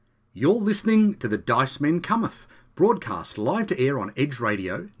You're listening to the Dice Men Cometh, broadcast live to air on Edge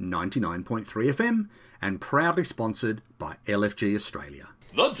Radio 99.3 FM and proudly sponsored by LFG Australia.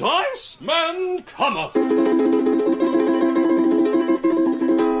 The Dice Men Cometh!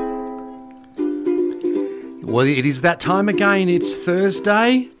 Well, it is that time again. It's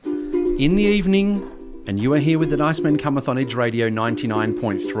Thursday in the evening, and you are here with the Dice Men Cometh on Edge Radio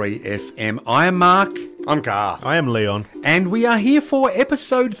 99.3 FM. I am Mark. I'm Garth. I am Leon. And we are here for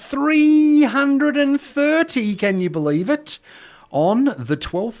episode 330, can you believe it? On the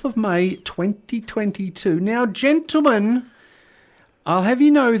 12th of May, 2022. Now, gentlemen, I'll have you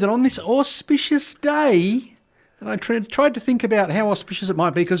know that on this auspicious day, that I tried to think about how auspicious it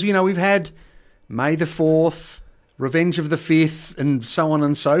might be, because, you know, we've had May the 4th, Revenge of the 5th, and so on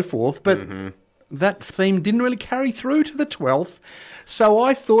and so forth, but that theme didn't really carry through to the 12th. So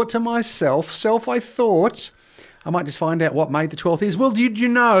I thought to myself, I might just find out what May the 12th is. Well, did you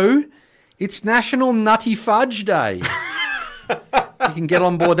know it's National Nutty Fudge Day? You can get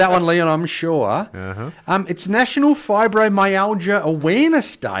on board that one, Leon, I'm sure. It's National Fibromyalgia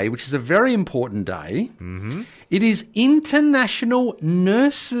Awareness Day, which is a very important day. It is International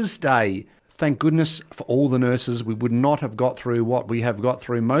Nurses Day. Thank goodness for all the nurses. We would not have got through what we have got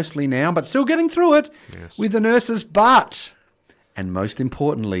through mostly now, but still getting through it with the nurses. But, and most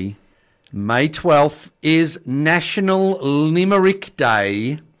importantly, May 12th is National Limerick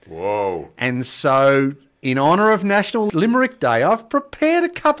Day. Whoa. And so, in honour of National Limerick Day, I've prepared a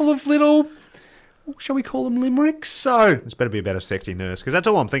couple of little, shall we call them limericks? So, This better be about a sexy nurse, because that's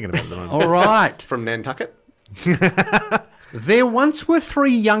all I'm thinking about at the moment. all right. From Nantucket? There once were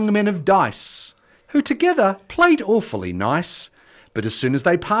 3 young men of dice, who together played awfully nice. But as soon as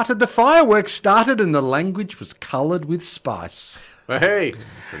they parted, the fireworks started, and the language was coloured with spice. Hey,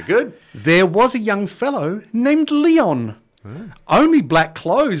 pretty good. There was a young fellow named Leon, only black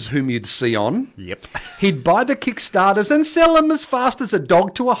clothes whom you'd see on. Yep. He'd buy the Kickstarters and sell them as fast as a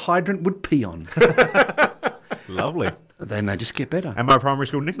dog to a hydrant would pee on. Lovely. Then they just get better. And my primary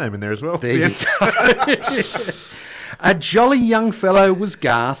school nickname in there as well. There you go. A jolly young fellow was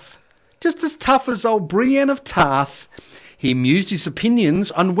Garth, just as tough as old Brienne of Tarth. He mused his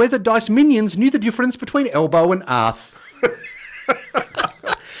opinions on whether dice minions knew the difference between elbow and arth.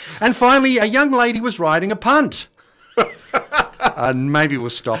 And finally, a young lady was riding a punt. And maybe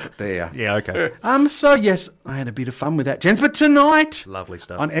we'll stop it there. Yeah, okay. So yes, I had a bit of fun with that, gents. But tonight, Lovely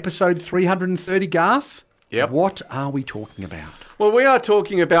stuff. on episode 330, Garth, Yep. what are we talking about? Well, we are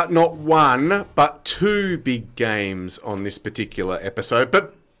talking about not one, but 2 big games on this particular episode.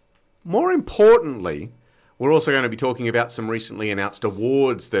 But more importantly, we're also going to be talking about some recently announced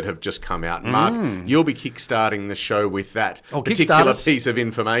awards that have just come out. Mark, you'll be kickstarting the show with that particular Kickstarters. piece of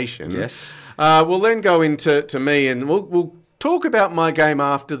information. Yes. We'll then go into me, and we'll talk about my game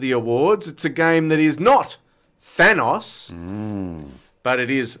after the awards. It's a game that is not Thanos, but it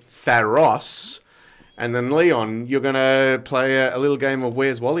is Tharos. And then, Leon, you're going to play a little game of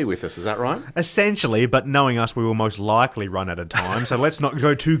Where's Wally with us, is that right? Essentially, but knowing us, we will most likely run out of time. So let's not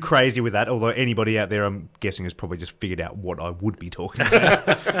go too crazy with that, although anybody out there, I'm guessing, has probably just figured out what I would be talking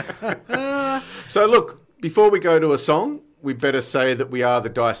about. So, look, before we go to a song, we better say that we are the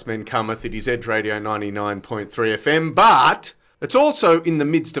Dice Men Cometh. It is Edge Radio 99.3 FM, but it's also in the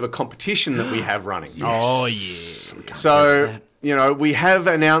midst of a competition that we have running. Oh, yeah. So, you know, we have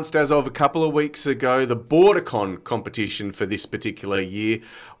announced as of a couple of weeks ago the BorderCon competition for this particular year.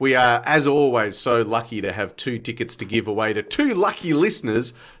 We are, as always, so lucky to have 2 tickets to give away to 2 lucky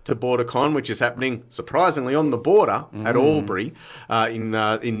listeners to BorderCon, which is happening, surprisingly, on the border at Albury in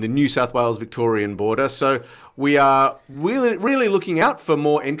the New South Wales Victorian border. So we are really looking out for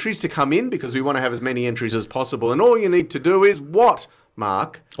more entries to come in, because we want to have as many entries as possible. And all you need to do is what,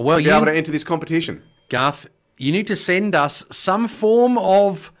 Mark? Well, to be able to enter this competition? Garth, you need to send us some form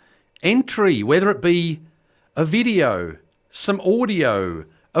of entry, whether it be a video, some audio,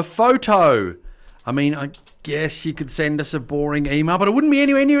 a photo. I mean, I guess you could send us a boring email, but it wouldn't be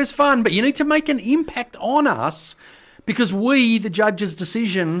anywhere near as fun. But you need to make an impact on us, because we, the judge's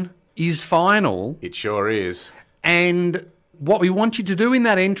decision, is final. It sure is. And what we want you to do in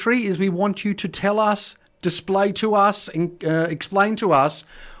that entry is we want you to tell us, display to us, and explain to us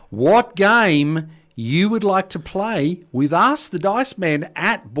what game you would like to play with us, the Dice Men,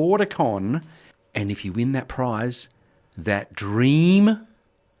 at BorderCon. And if you win that prize, that dream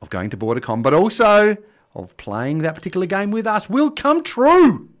of going to BorderCon, but also of playing that particular game with us, will come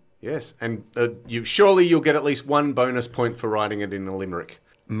true. Yes, and you'll get at least 1 bonus point for writing it in a limerick.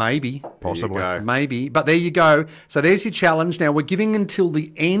 Maybe. Possibly. There you go. Maybe. But there you go. So there's your challenge. Now, we're giving until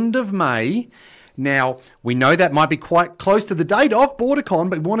the end of May. Now, we know that might be quite close to the date of BorderCon,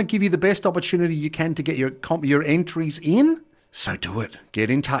 but we want to give you the best opportunity you can to get your entries in. So do it. Get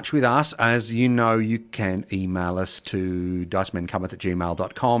in touch with us. As you know, you can email us to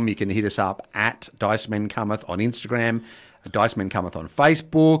dicemancometh@gmail.com. You can hit us up at dicemancometh on Instagram, dicemancometh on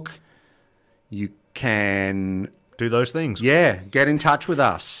Facebook. You can... Do those things. Yeah, get in touch with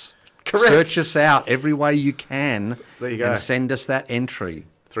us. Correct. Search us out every way you can. There you go. And send us that entry.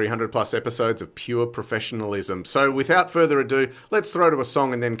 300 plus episodes of pure professionalism. So without further ado, let's throw to a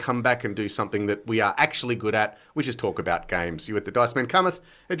song and then come back and do something that we are actually good at, which is talk about games. You at the Dice Men Cometh,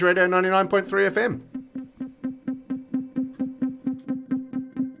 Edge Radio 99.3 FM.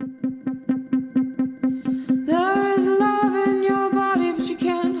 There is love in your body, but you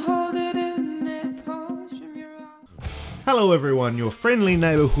can't hold it in. It pours from your eyes. Hello everyone, your friendly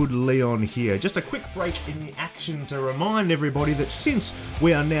neighbourhood Leon here. Just a quick break in the action to remind everybody that since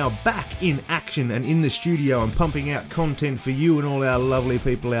we are now back in action and in the studio and pumping out content for you and all our lovely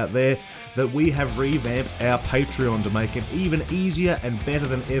people out there, that we have revamped our Patreon to make it even easier and better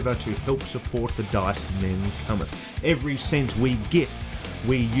than ever to help support the Dice Men Cometh. Every cent we get,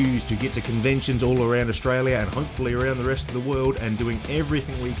 we use to get to conventions all around Australia and hopefully around the rest of the world, and doing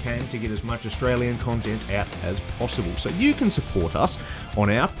everything we can to get as much Australian content out as possible. So you can support us on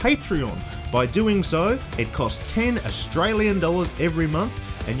our Patreon. By doing so, it costs $10 Australian every month,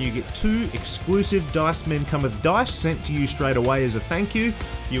 and you get 2 exclusive Dice Men Cometh dice sent to you straight away as a thank you.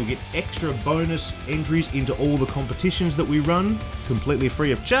 You'll get extra bonus entries into all the competitions that we run, completely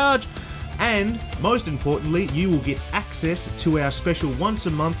free of charge. And, most importantly, you will get access to our special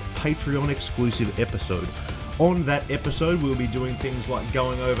once-a-month Patreon exclusive episode. On that episode, we'll be doing things like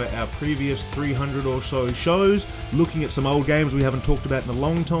going over our previous 300 or so shows, looking at some old games we haven't talked about in a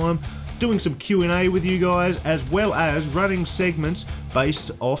long time, doing some Q&A with you guys, as well as running segments based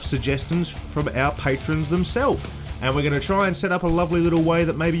off suggestions from our patrons themselves. And we're going to try and set up a lovely little way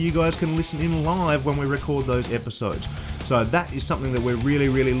that maybe you guys can listen in live when we record those episodes. So that is something that we're really,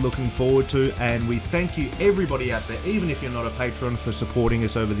 really looking forward to, and we thank you everybody out there, even if you're not a patron, for supporting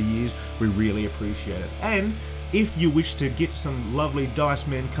us over the years. We really appreciate it. And if you wish to get some lovely Dice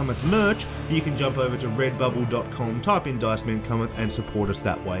Men Cometh merch, you can jump over to redbubble.com, type in Dice Men Cometh, and support us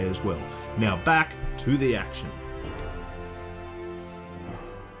that way as well. Now back to the action.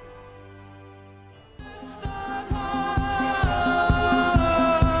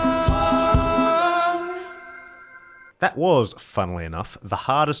 That was, funnily enough, The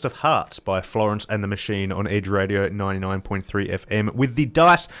Hardest of Hearts by Florence and the Machine on Edge Radio 99.3 FM with the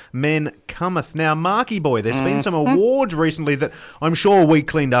Dice Men Cometh. Now, Marky Boy, there's been some awards recently that I'm sure we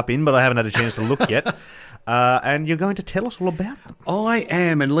cleaned up in, but I haven't had a chance to look yet. And you're going to tell us all about them. I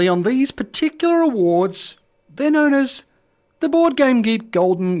am, and Leon, these particular awards, they're known as the Board Game Geek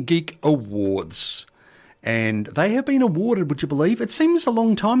Golden Geek Awards. And they have been awarded, would you believe? It seems a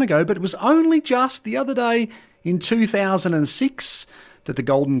long time ago, but it was only just the other day in 2006 that the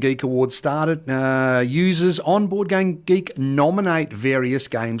Golden Geek Awards started. Users on Board Game Geek nominate various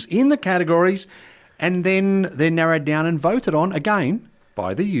games in the categories, and then they're narrowed down and voted on again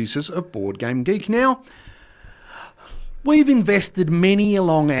by the users of Board Game Geek. Now, we've invested many a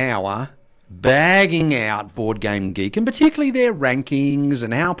long hour bagging out Board Game Geek, and particularly their rankings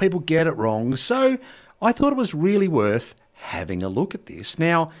and how people get it wrong. So I thought it was really worth having a look at this.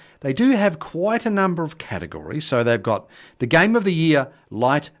 Now, they do have quite a number of categories. So they've got the Game of the Year,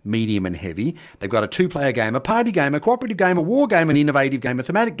 light, medium and heavy. They've got a 2-player game, a party game, a cooperative game, a war game, an innovative game, a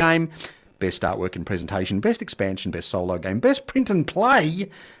thematic game, best artwork and presentation, best expansion, best solo game, best print and play,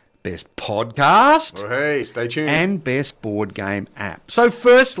 best podcast, Oh, hey, stay tuned. and best board game app. So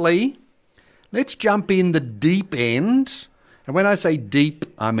firstly, let's jump in the deep end. And when I say deep,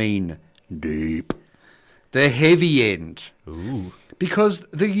 I mean deep. The heavy end. Ooh. Because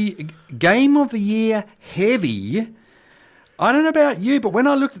the Game of the Year heavy, I don't know about you, but when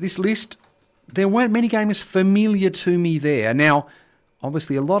I looked at this list, there weren't many games familiar to me there. Now,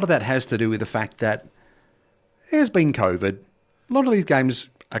 obviously, a lot of that has to do with the fact that there's been COVID. A lot of these games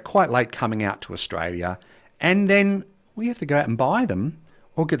are quite late coming out to Australia, and then we have to go out and buy them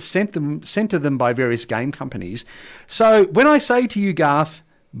or get sent to them by various game companies. So when I say to you, Garth,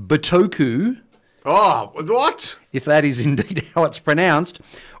 Batoku, Oh, what? if that is indeed how it's pronounced,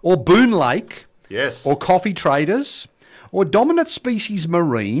 or Boon Lake, Yes. or Coffee Traders, or Dominant Species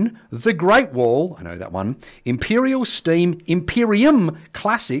Marine, The Great Wall, I know that one, Imperial Steam, Imperium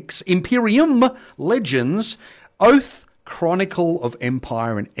Classics, Imperium Legends, Oath, Chronicle of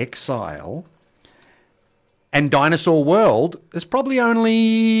Empire and Exile, and Dinosaur World. There's probably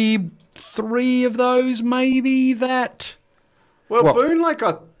only 3 of those, maybe, that... Well, Well- Boon Lake,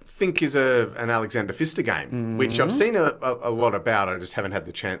 I think is an Alexander Pfister game, which I've seen a lot about. I just haven't had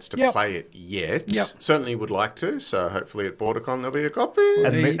the chance to play it yet. Yep. Certainly would like to, so hopefully at BorderCon there'll be a copy.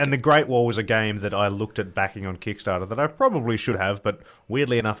 And the Great Wall was a game that I looked at backing on Kickstarter that I probably should have, but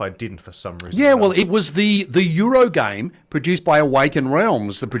weirdly enough I didn't for some reason. Yeah, well, it was the Euro game produced by Awaken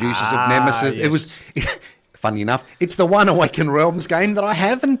Realms, the producers of Nemesis. Yes. It was... Funny enough, it's the one Awaken Realms game that I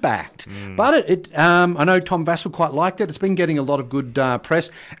haven't backed. But I know Tom Vassell quite liked it. It's been getting a lot of good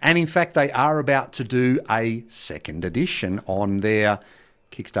press. And in fact, they are about to do a second edition on their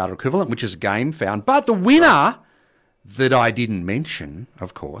Kickstarter equivalent, which is a game found. But the winner that I didn't mention,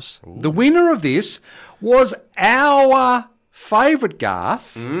 of course, the winner of this was our favourite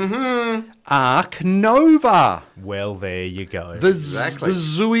Garth, Ark Nova. Well, there you go. The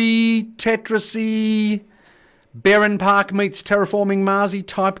Zooey Tetrisy Baron Park meets Terraforming Marsy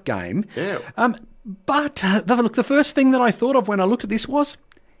type game. Yeah. But look, the first thing that I thought of when I looked at this was,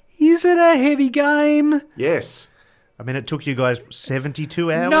 is it a heavy game? Yes. I mean, it took you guys 72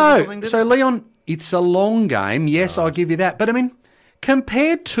 hours? or No. something, did So, it? Leon, it's a long game. Yes, I'll give you that. But, I mean,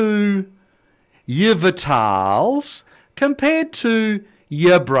 compared to your Vitals, compared to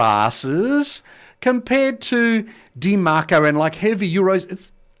your Brasses, compared to Demarco and, like, heavy Euros,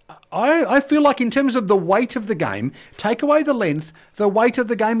 it's... I feel like in terms of the weight of the game, take away the length, the weight of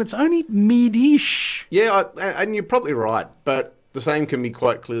the game, it's only mid-ish. Yeah, and you're probably right, but the same can be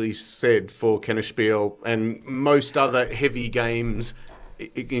quite clearly said for Kennerspiel and most other heavy games,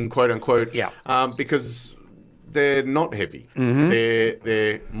 in quote-unquote, because they're not heavy.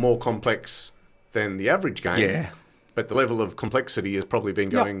 They're more complex than the average game. Yeah. But the level of complexity has probably been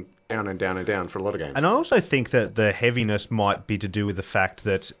going down and down and down for a lot of games. And I also think that the heaviness might be to do with the fact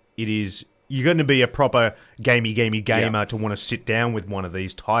that you're going to be a proper gamey gamer to want to sit down with one of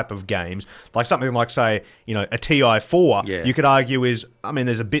these type of games. Like something like, say, a TI4, you could argue is, I mean,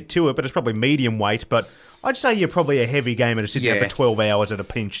 there's a bit to it, but it's probably medium weight, but I'd say you're probably a heavy gamer to sit down for 12 hours at a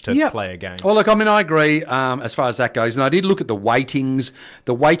pinch to play a game. Well, look, I mean, I agree as far as that goes. And I did look at the weightings.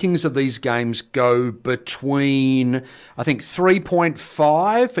 The weightings of these games go between, I think,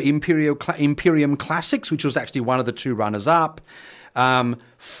 3.5 for Imperium Classics, which was actually one of the two runners-up, 4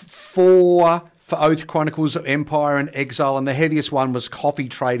 for Oath Chronicles of Empire and Exile, and the heaviest one was Coffee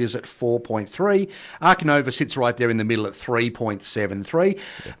Traders at 4.3. Ark Nova sits right there in the middle at 3.73.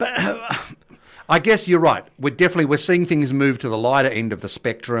 But... I guess you're right. We're seeing things move to the lighter end of the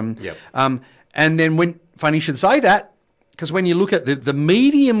spectrum. Yep. And then funny you should say that, because when you look at the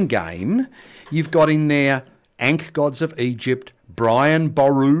medium game, you've got in there Ankh Gods of Egypt, Brian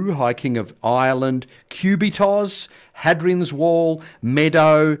Boru, High King of Ireland, Cubitos, Hadrin's Wall,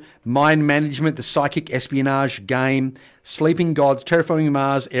 Meadow, Mind Management, the Psychic Espionage Game, Sleeping Gods, Terraforming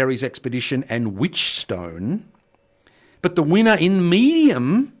Mars, Ares Expedition, and Witchstone. But the winner in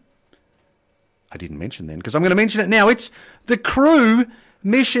medium... I didn't mention then, because I'm going to mention it now. It's the Crew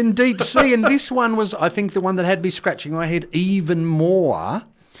Mission Deep Sea, and this one was, I think, the one that had me scratching my head even more.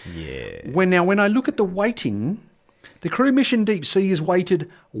 Yeah. When I look at the weighting, the Crew Mission Deep Sea is weighted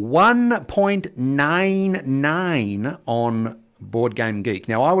 1.99 on Board Game Geek.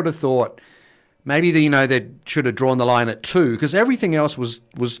 Now, I would have thought maybe they should have drawn the line at 2, because everything else was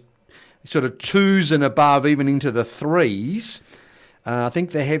sort of 2s and above, even into the 3s. I think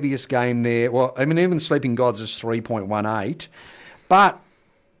the heaviest game there, well, I mean, even Sleeping Gods is 3.18. But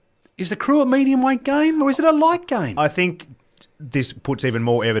is the Crew a medium weight game or is it a light game? I think this puts even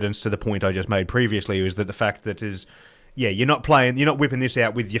more evidence to the point I just made previously, is that the fact that you're not whipping this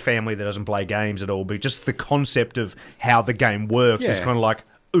out with your family that doesn't play games at all, but just the concept of how the game works is kind of like,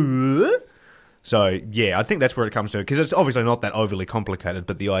 So, yeah, I think that's where it comes to, because it's obviously not that overly complicated,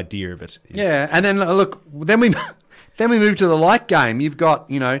 but the idea of it is... Yeah, and then, look, then we move to the light game. You've got,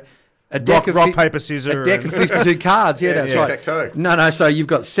 a deck of... Rock, paper, scissors. A deck of 52 cards. Yeah, that's right. Tic-tac-toe. No, so you've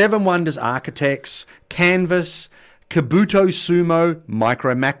got 7 Wonders Architects, Canvas, Kabuto Sumo,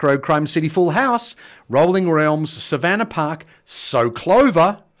 Micro Macro, Chrome City Full House, Rolling Realms, Savannah Park, So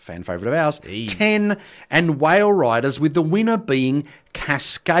Clover, fan favourite of ours, 10, and Whale Riders, with the winner being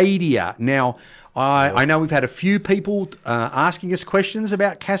Cascadia. Now, I know we've had a few people asking us questions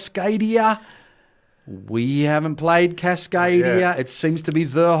about Cascadia. We haven't played Cascadia. It seems to be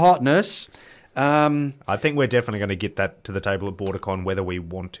the hotness. I think we're definitely going to get that to the table at BorderCon, whether we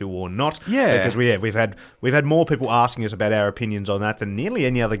want to or not. Yeah, because we've had more people asking us about our opinions on that than nearly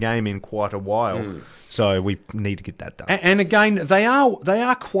any other game in quite a while. So we need to get that done. And again, they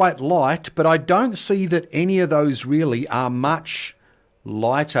are quite light, but I don't see that any of those really are much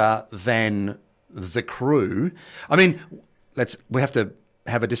lighter than the Crew. I mean, we have to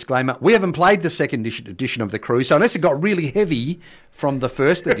have a disclaimer. We haven't played the second edition of The Crew, so unless it got really heavy from the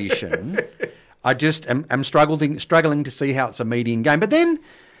first edition, I just am struggling to see how it's a median game. But then,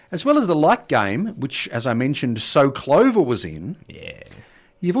 as well as the light game, which, as I mentioned, So Clover was in,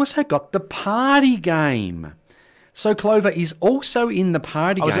 you've also got the party game. So Clover is also in the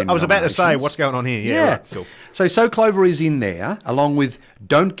party game. I was about to say, nominations. what's going on here? Yeah. Right, cool. So Clover is in there, along with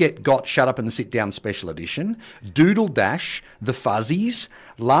Don't Get Got, Shut Up and Sit Down Special Edition, Doodle Dash, The Fuzzies,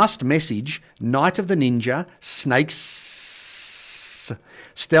 Last Message, Night of the Ninja, Snakes,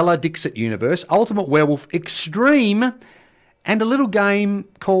 Stella Dixit Universe, Ultimate Werewolf Extreme, and a little game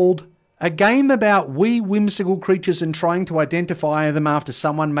called A Game About Wee Whimsical Creatures and Trying to Identify Them After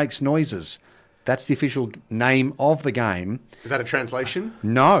Someone Makes Noises. That's the official name of the game. Is that a translation?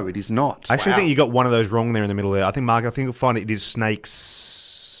 No, it is not. I actually think you got one of those wrong there in the middle there. I think, Mark, you'll find it is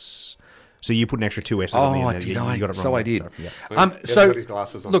Snakes. So you put an extra 2 S's on the end. Did You I? got it wrong So I there. did. Yeah. He's got his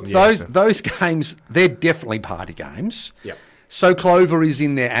glasses on. Look, those games, they're definitely party games. Yep. So Clover is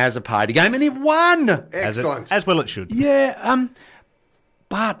in there as a party game, and it won. Excellent. As well it should. Yeah.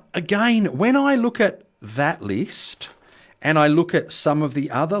 But again, when I look at that list and I look at some of the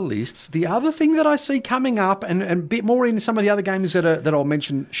other lists, the other thing that I see coming up, and a bit more in some of the other games that I'll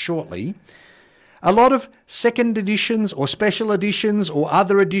mention shortly, a lot of second editions or special editions or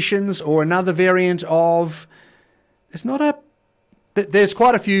other editions or another variant of... There's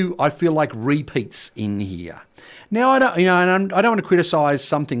quite a few, I feel like, repeats in here. Now, I don't want to criticise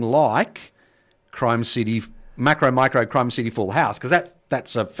something like Crime City, Micro Crime City Full House, because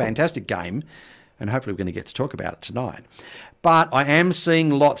that's a fantastic game, and hopefully we're going to get to talk about it tonight. But I am seeing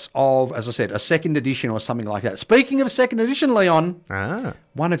lots of, as I said, a second edition or something like that. Speaking of second edition, Leon,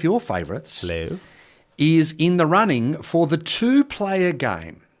 one of your favourites is in the running for the 2-player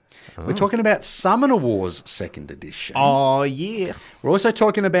game. We're talking about Summoner Wars second edition. Oh, yeah. We're also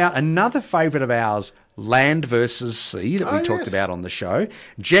talking about another favourite of ours, Land versus Sea, that we talked about on the show.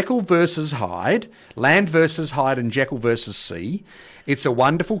 Jekyll versus Hyde, Land versus Hyde and Jekyll versus Sea. It's a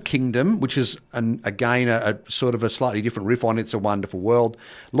Wonderful Kingdom, which is, again, a sort of a slightly different riff on It's a Wonderful World.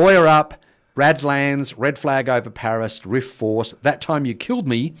 Lawyer Up, Radlands, Red Flag Over Paris, Rift Force, That Time You Killed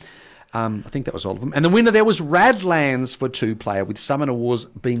Me. I think that was all of them. And the winner there was Radlands for 2-player, with Summoner Wars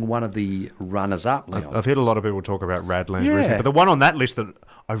being one of the runners-up, Leon. I've heard a lot of people talk about Radlands Yeah. recently, but the one on that list that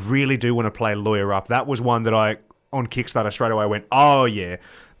I really do want to play, Lawyer Up, that was one that I, on Kickstarter, straight away went, oh, yeah,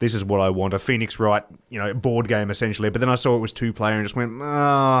 this is what I want, a Phoenix Wright, board game, essentially. But then I saw it was 2-player and just went,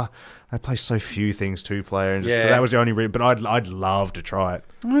 I play so few things 2-player, and so that was the only reason. But I'd love to try it.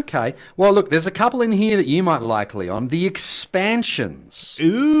 Okay. Well, look, there's a couple in here that you might like, Leon. The expansions.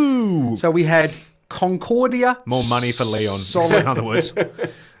 Ooh. So we had Concordia. More money for Leon, in other words.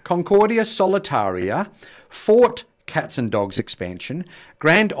 Concordia Solitaria, Fort Cats and Dogs expansion,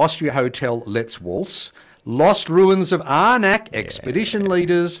 Grand Austria Hotel Let's Waltz, Lost Ruins of Arnak, Expedition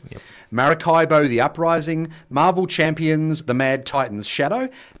Leaders, Maracaibo The Uprising, Marvel Champions, The Mad Titans Shadow,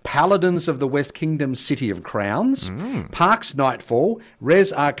 Paladins of the West Kingdom City of Crowns, Parks Nightfall,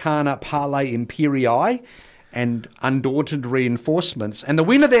 Res Arcana Parlay Imperii, and Undaunted Reinforcements. And the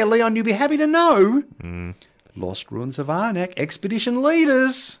winner there, Leon, you'll be happy to know, Lost Ruins of Arnak, Expedition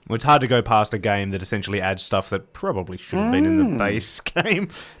Leaders. Well, it's hard to go past a game that essentially adds stuff that probably should have been in the base game,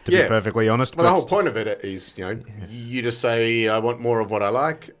 to be perfectly honest. Well, the whole point of it is, you just say, I want more of what I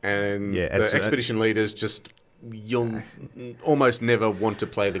like, and the Expedition Leaders just, you'll almost never want to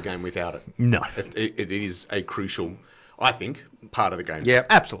play the game without it. No. It is a crucial, I think, part of the game. Yeah,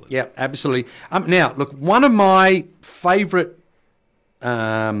 absolutely. Yeah, absolutely. Now, look, one of my favourite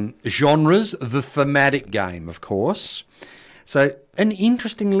genres, the thematic game, of course. So, an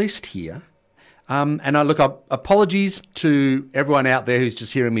interesting list here. Apologies to everyone out there who's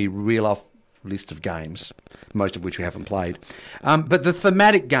just hearing me reel off list of games, most of which we haven't played. But the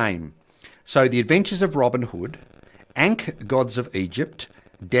thematic game. So, The Adventures of Robin Hood, Ankh Gods of Egypt,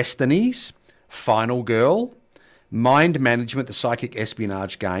 Destinies, Final Girl, Mind Management, the psychic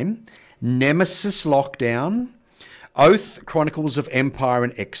espionage game, Nemesis Lockdown, Oath, Chronicles of Empire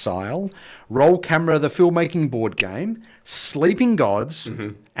and Exile, Roll Camera, the filmmaking board game, Sleeping Gods,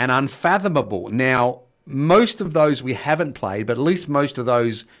 and Unfathomable. Now, most of those we haven't played, but at least most of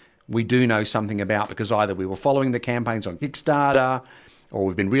those we do know something about, because either we were following the campaigns on Kickstarter, or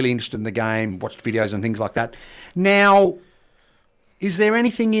we've been really interested in the game, watched videos and things like that. Now, is there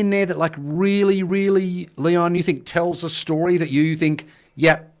anything in there that, like, really, really, Leon, you think tells a story that you think,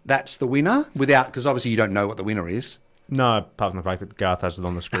 yep, that's the winner, without, because obviously you don't know what the winner is? No, apart from the fact that Garth has it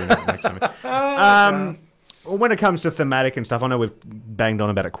on the screen. That makes when it comes to thematic and stuff, I know we've banged on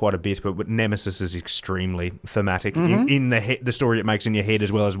about it quite a bit, but Nemesis is extremely thematic in the story it makes in your head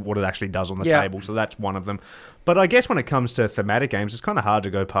as well as what it actually does on the table. So that's one of them. But I guess when it comes to thematic games, it's kind of hard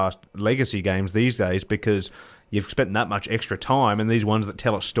to go past legacy games these days because you've spent that much extra time, and these ones that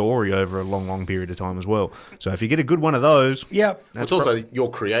tell a story over a long, long period of time as well. So if you get a good one of those... It's also you're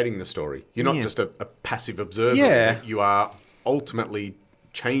creating the story. You're not just a passive observer. Yeah. You are ultimately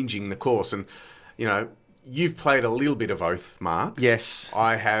changing the course. And, you've played a little bit of Oath, Mark. Yes.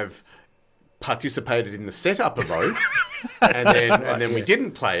 I have participated in the setup of Oath, and then we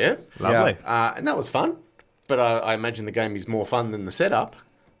didn't play it. Lovely. And that was fun. But I imagine the game is more fun than the setup.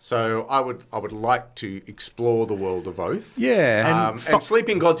 So I would like to explore the world of Oath. Yeah. And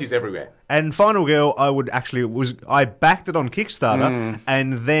Sleeping Gods is everywhere. And Final Girl, I backed it on Kickstarter,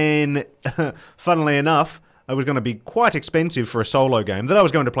 and then, funnily enough, it was going to be quite expensive for a solo game that I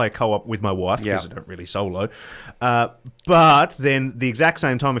was going to play co-op with my wife because I don't really solo. But then the exact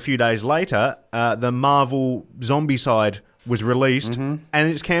same time, a few days later, the Marvel Zombie side was released, and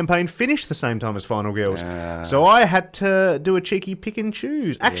its campaign finished the same time as Final Girls. So I had to do a cheeky pick and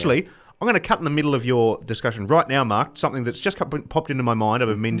choose. Actually, I'm going to cut in the middle of your discussion right now, Mark, something that's just popped into my mind I've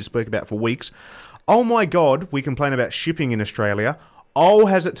been meaning to speak about for weeks. Oh my God, we complain about shipping in Australia. Oh,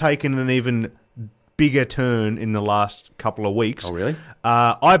 has it taken an even bigger turn in the last couple of weeks. Oh, really?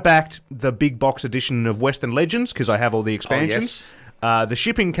 I backed the big box edition of Western Legends because I have all the expansions. The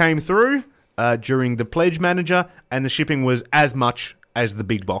shipping came through during the Pledge Manager, and the shipping was as much as the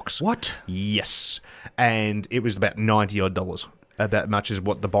big box. What? Yes. And it was about $90 about much as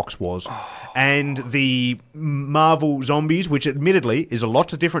what the box was. And the Marvel Zombies, which admittedly is a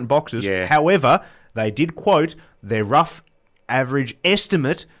lot of different boxes. However, they did quote their rough average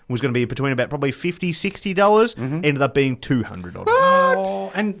estimate was going to be between about probably $50, $60. Ended up being $200.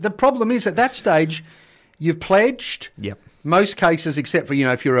 Oh, and the problem is at that stage, you've pledged. Yep. Most cases, except for,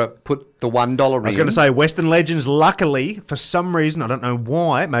 if you're put the $1 in. I was going to say Western Legends, luckily, for some reason, I don't know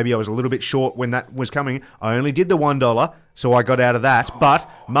why, maybe I was a little bit short when that was coming, I only did the $1, so I got out of that. But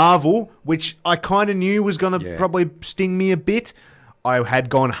Marvel, which I kind of knew was going to probably sting me a bit, I had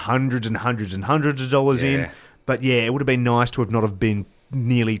gone hundreds and hundreds and hundreds of dollars in. But yeah, it would have been nice to have not have been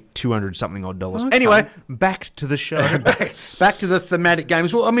nearly 200-something odd dollars. Okay. Anyway, back to the show. back to the thematic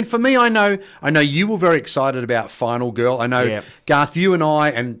games. Well, I mean, for me, I know you were very excited about Final Girl. I know, Garth, you and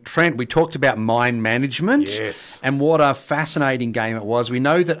I and Trent, we talked about mind management. Yes. And what a fascinating game it was. We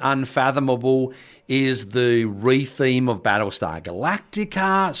know that Unfathomable is the re-theme of Battlestar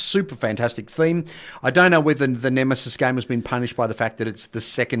Galactica. Super fantastic theme. I don't know whether the Nemesis game has been punished by the fact that it's the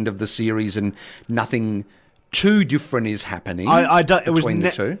second of the series and nothing too different is happening between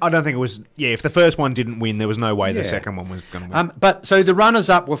the two. I don't think it was... Yeah, if the first one didn't win, there was no way the second one was going to win. But so the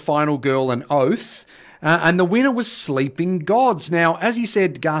runners-up were Final Girl and Oath, and the winner was Sleeping Gods. Now, as you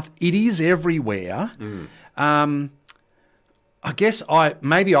said, Garth, it is everywhere. I guess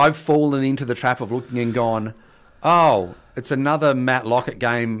I've fallen into the trap of looking and gone, oh, it's another Matt Lockett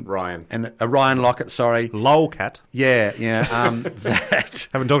game. Ryan Lockett, sorry. Lolcat. Yeah.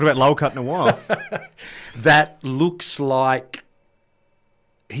 Haven't talked about Lolcat in a while. That looks like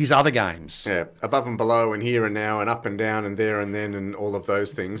his other games. Yeah, Above and Below and Here and Now and Up and Down and There and Then and all of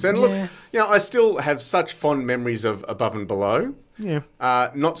those things. And look, I still have such fond memories of Above and Below. Yeah.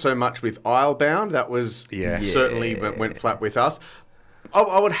 Not so much with Islebound. That was certainly went flat with us.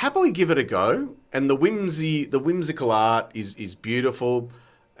 I would happily give it a go. And the whimsical art is beautiful.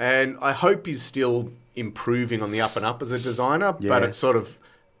 And I hope he's still improving on the up and up as a designer. Yeah. But it's sort of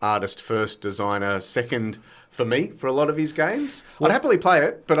artist first, designer second for me for a lot of his games. I'd happily play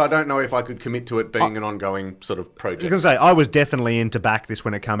it, but I don't know if I could commit to it being an ongoing sort of project. I was going to say, I was definitely in to back this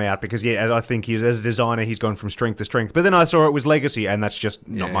when it came out because, I think as a designer, he's gone from strength to strength. But then I saw it was Legacy, and that's just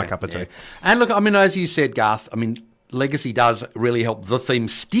not my cup of tea. And look, I mean, as you said, Garth, I mean, Legacy does really help the theme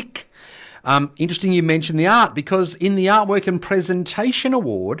stick. Interesting you mentioned the art, because in the Artwork and Presentation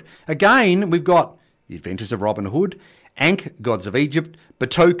Award, again, we've got The Adventures of Robin Hood, Ankh, Gods of Egypt,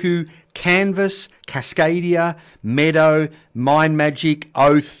 Batoku, Canvas, Cascadia, Meadow, Mind Magic,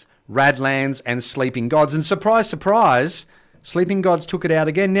 Oath, Radlands, and Sleeping Gods. And surprise, surprise, Sleeping Gods took it out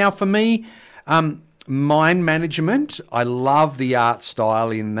again. Now, for me, Mind Management, I love the art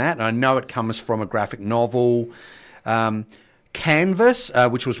style in that. I know it comes from a graphic novel. Canvas,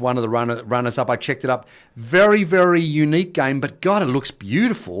 which was one of the runners-up, I checked it up. Very, very unique game, but God, it looks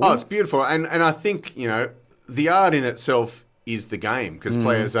beautiful. Oh, it's beautiful. And I think, the art in itself is the game, because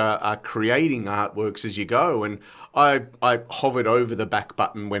players are creating artworks as you go. And I hovered over the back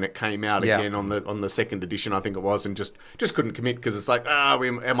button when it came out again on the second edition, I think it was, and just couldn't commit, because it's like,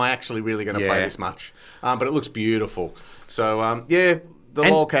 am I actually really going to play this much? But it looks beautiful. So the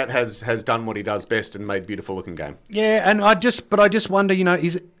Lolcat has done what he does best and made beautiful looking game. Yeah, and I just wonder,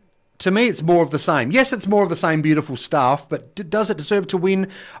 to me, it's more of the same. Yes, it's more of the same beautiful stuff, but does it deserve to win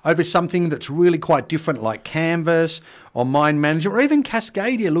over something that's really quite different, like Canvas or Mind Manager, or even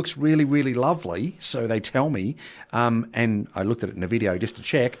Cascadia looks really, really lovely, so they tell me. And I looked at it in a video just to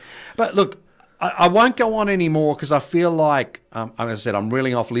check. But look, I won't go on anymore, because I feel like, as I said, I'm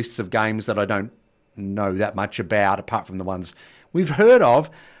reeling off lists of games that I don't know that much about, apart from the ones we've heard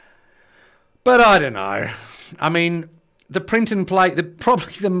of. But I don't know. I mean, the print and play,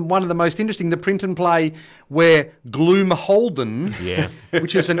 one of the most interesting, the print and play where Gloomholden,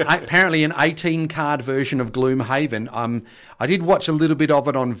 which is apparently an 18-card version of Gloomhaven. I did watch a little bit of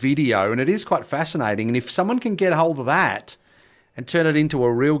it on video, and it is quite fascinating. And if someone can get hold of that and turn it into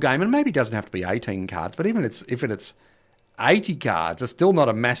a real game, and maybe it doesn't have to be 18 cards, but even if it's 80 cards, it's still not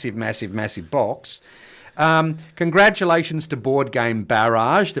a massive, massive, massive box. Congratulations to Board Game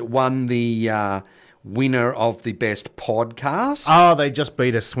Barrage that won the winner of the best podcast. Oh, they just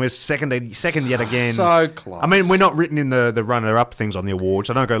beat us. We're second yet again. So close. I mean, we're not written in the runner-up things on the awards,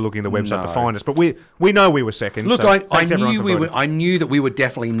 so don't go looking at the website to find us. But we know we were second. Look, so I knew that we were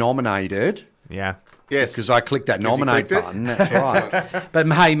definitely nominated. Yeah. Yes. Because I clicked that nominate button. That's right. But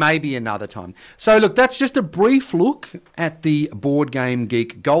hey, maybe another time. So look, that's just a brief look at the Board Game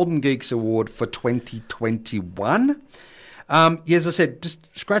Geek Golden Geeks Award for 2021. As I said, just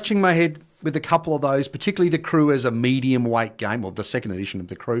scratching my head with a couple of those, particularly the Crew as a medium weight game, or the second edition of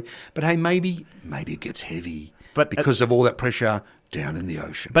the Crew. But hey, maybe it gets heavy because of all that pressure down in the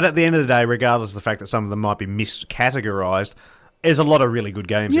ocean. But at the end of the day, regardless of the fact that some of them might be miscategorised, there's a lot of really good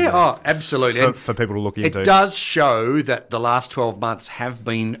games. Yeah, absolutely. For people to look into. It does show that the last 12 months have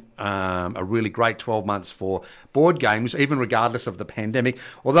been a really great 12 months for board games, even regardless of the pandemic.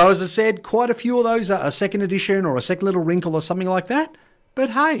 Although, as I said, quite a few of those are a second edition or a second little wrinkle or something like that.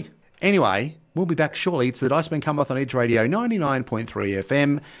 But hey, anyway, we'll be back shortly. It's the Dice Men Cometh on Edge Radio 99.3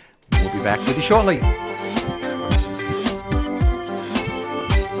 FM. We'll be back with you shortly.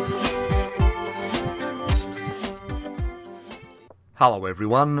 Hello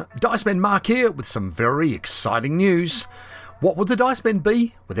everyone, Dice Men Mark here with some very exciting news. What would the Dice Men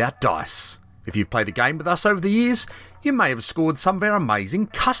be without dice? If you've played a game with us over the years, you may have scored some of our amazing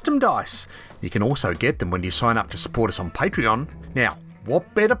custom dice. You can also get them when you sign up to support us on Patreon. Now,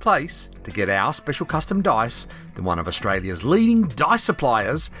 what better place to get our special custom dice than one of Australia's leading dice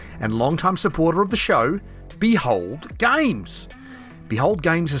suppliers and long-time supporter of the show, Behold Games. Behold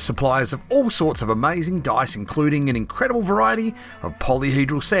Games is suppliers of all sorts of amazing dice, including an incredible variety of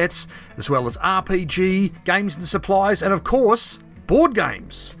polyhedral sets, as well as RPG, games and supplies, and of course, board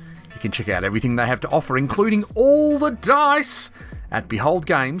games. You can check out everything they have to offer, including all the dice, at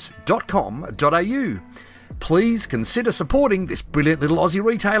beholdgames.com.au. Please consider supporting this brilliant little Aussie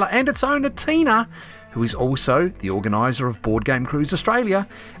retailer and its owner, Tina, who is also the organiser of Board Game Cruise Australia,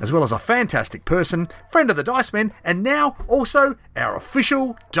 as well as a fantastic person, friend of the Dice Men, and now also our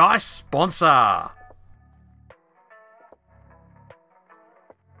official dice sponsor.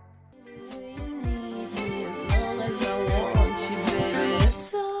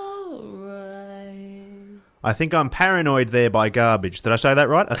 I think I'm paranoid there by Garbage. Did I say that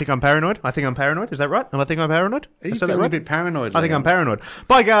right? I think I'm paranoid. Is that right? I think I'm paranoid. Are you feeling a bit paranoid? I think I'm paranoid.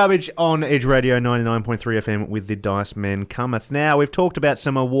 By Garbage on Edge Radio 99.3 FM with the Dice Men Cometh. Now, we've talked about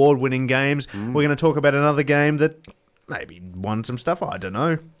some award-winning games. We're going to talk about another game that maybe won some stuff. I don't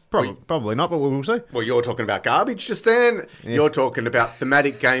know. Probably not, but we'll see. Well, you're talking about Garbage just then. Yeah. You're talking about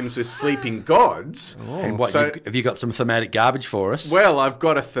thematic games with sleeping gods. And what, have you got some thematic garbage for us? Well, I've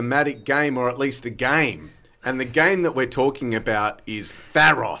got a thematic game, or at least a game. And the game that we're talking about is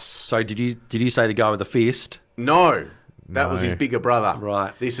Tharos. So did you say the guy with the fist? No, that was his bigger brother.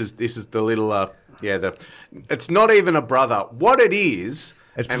 Right. This is the little it's not even a brother. What it is,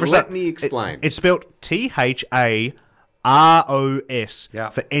 let me explain. It's spelled THAROS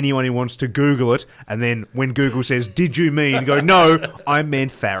for anyone who wants to Google it. And then when Google says, "Did you mean?" go, "No, I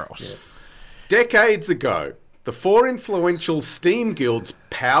meant Tharos." Yeah. Decades ago, the four influential Steam guilds,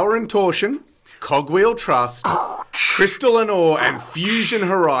 Power and Torsion, Cogwheel Trust, Crystal and Ore, and Fusion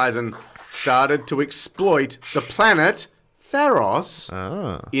Horizon started to exploit the planet Tharos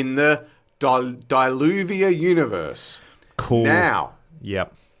in the Diluvia universe. Cool. Now,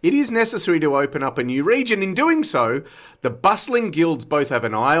 it is necessary to open up a new region. In doing so, the bustling guilds both have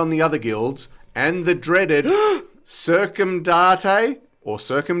an eye on the other guilds, and the dreaded Circumdate or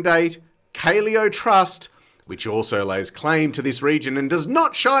Circumdate Kaleo Trust, which also lays claim to this region and does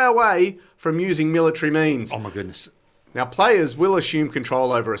not shy away from using military means. Oh my goodness. Now, players will assume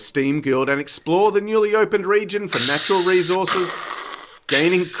control over a steam guild and explore the newly opened region for natural resources,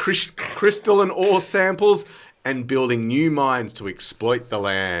 gaining crystal and ore samples, and building new mines to exploit the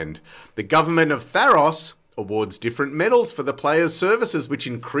land. The government of Tharos awards different medals for the players' services, which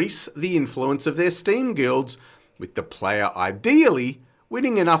increase the influence of their steam guilds, with the player ideally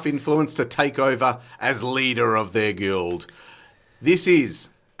winning enough influence to take over as leader of their guild. This is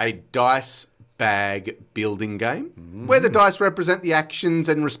a dice bag building game where the dice represent the actions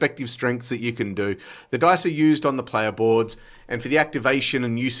and respective strengths that you can do. The dice are used on the player boards and for the activation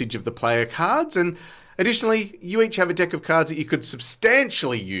and usage of the player cards, and additionally, you each have a deck of cards that you could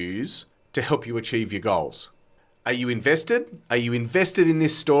substantially use to help you achieve your goals. Are you invested? Are you invested in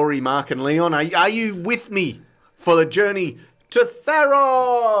this story, Mark and Leon? Are you with me for the journey to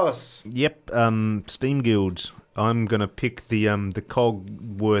Tharos? Yep, Steam Guilds. I'm going to pick the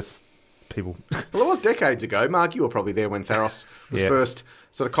Cogworth people. Well, it was decades ago. Mark, you were probably there when Tharos was first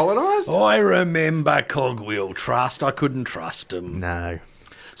sort of colonised. I remember Cogwheel Trust. I couldn't trust him. No.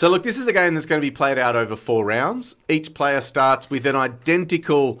 So look, this is a game that's going to be played out over 4 rounds. Each player starts with an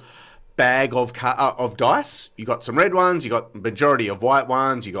identical bag of dice. You got some red ones, you got majority of white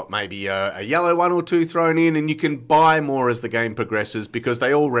ones, you got maybe a yellow one or two thrown in, and you can buy more as the game progresses because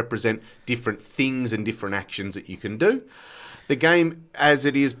they all represent different things and different actions that you can do. The game, as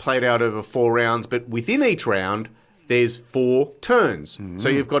it is, played out over 4 rounds, but within each round, there's 4 turns. So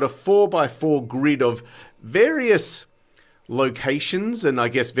you've got a 4x4 grid of various locations and I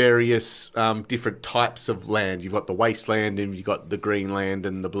guess various different types of land. You've got the wasteland and you've got the green land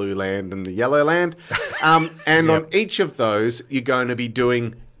and the blue land and the yellow land. And on each of those, you're going to be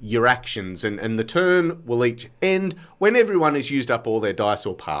doing your actions, and the turn will each end when everyone has used up all their dice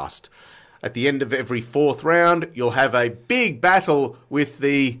or passed. At the end of every 4th round, you'll have a big battle with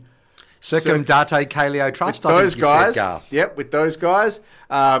the Circumdate Kaleo Trust. those guys. Said, Yep, with those guys.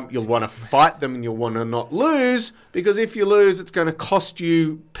 You'll want to fight them and you'll want to not lose, because if you lose, it's going to cost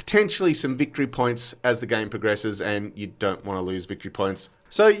you potentially some victory points as the game progresses, and you don't want to lose victory points.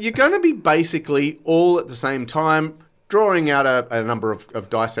 So you're going to be basically all at the same time drawing out a number of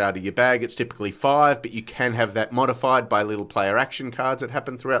dice out of your bag. It's typically 5, but you can have that modified by little player action cards that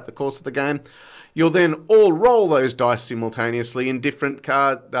happen throughout the course of the game. You'll then all roll those dice simultaneously, and different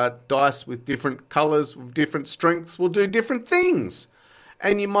dice with different colours, with different strengths, will do different things.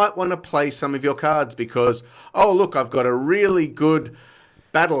 And you might want to play some of your cards because, oh, look, I've got a really good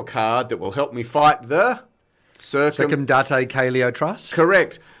battle card that will help me fight the Circumdate Kaleo Trust.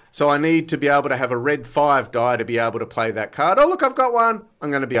 Correct. So I need to be able to have a red 5 die to be able to play that card. Oh, look, I've got one. I'm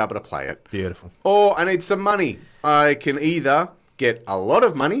going to be able to play it. Beautiful. Or I need some money. I can either get a lot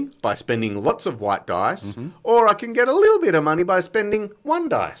of money by spending lots of white dice, or I can get a little bit of money by spending 1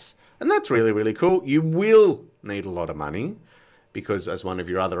 dice. And that's really, really cool. You will need a lot of money because as one of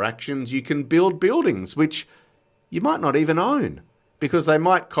your other actions, you can build buildings, which you might not even own because they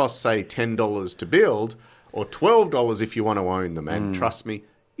might cost, say, $10 to build or $12 if you want to own them. And trust me,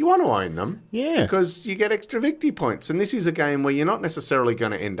 you want to own them. Yeah. Because you get extra victory points. And this is a game where you're not necessarily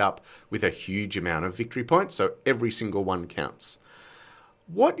going to end up with a huge amount of victory points, so every single one counts.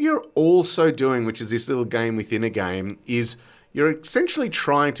 What you're also doing, which is this little game within a game, is you're essentially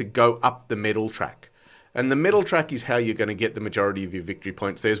trying to go up the medal track. And the medal track is how you're going to get the majority of your victory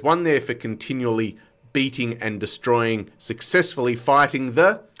points. There's one there for continually beating and destroying, successfully fighting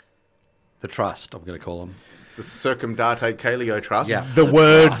the Trust, I'm going to call them. the Circumdate Kaleo Trust. Yeah. The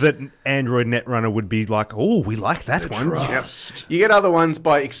word that Android Netrunner would be like, oh, we like that one. Yep. You get other ones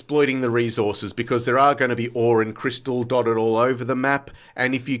by exploiting the resources because there are going to be ore and crystal dotted all over the map,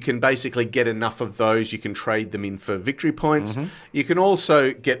 and if you can basically get enough of those, you can trade them in for victory points. You can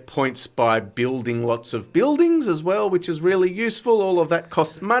also get points by building lots of buildings as well, which is really useful. All of that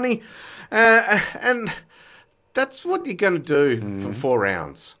costs money, and that's what you're going to do for 4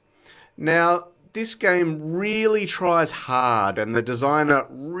 rounds. Now, this game really tries hard, and the designer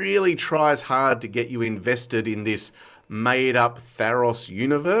really tries hard to get you invested in this made-up Tharos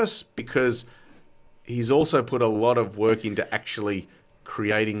universe, because he's also put a lot of work into actually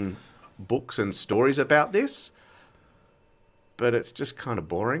creating books and stories about this. But it's just kind of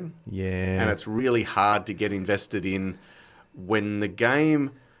boring. Yeah. And it's really hard to get invested in when the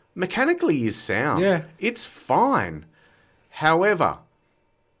game mechanically is sound. Yeah. It's fine. However,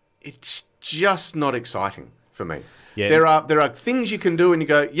 it's just not exciting for me. Yeah. There are things you can do and you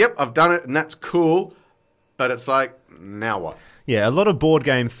go, yep, I've done it and that's cool. But it's like, now what? Yeah, a lot of board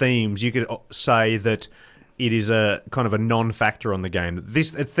game themes, you could say that it is a kind of a non-factor on the game.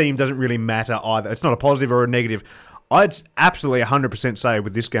 This theme doesn't really matter either. It's not a positive or a negative. I'd absolutely 100% say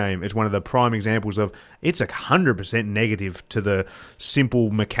with this game, it's one of the prime examples of it's 100% negative to the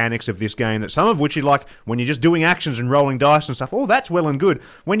simple mechanics of this game, that some of which you like when you're just doing actions and rolling dice and stuff. Oh, that's well and good.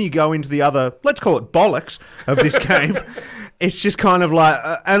 When you go into the other, let's call it bollocks of this game, it's just kind of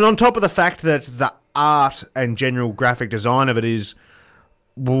like, and on top of the fact that the art and general graphic design of it is,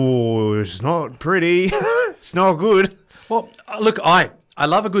 it's not pretty. It's not good. Well, look, I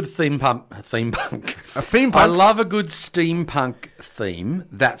love a good theme punk. A theme punk? I love a good steampunk theme,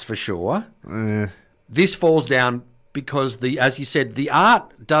 that's for sure. This falls down because, as you said, the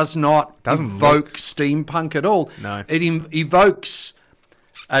art doesn't evoke steampunk at all. No. It evokes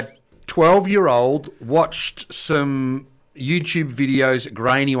a 12-year-old watched some YouTube videos,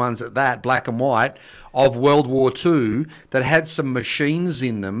 grainy ones at that, black and white, of World War II that had some machines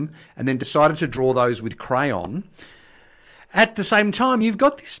in them, and then decided to draw those with crayon. At the same time, you've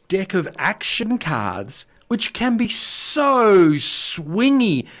got this deck of action cards, which can be so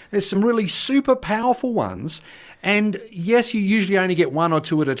swingy. There's some really super powerful ones. And yes, you usually only get one or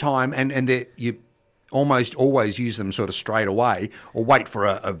two at a time, and you almost always use them sort of straight away, or wait for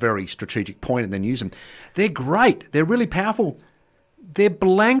a very strategic point and then use them. They're great. They're really powerful. They're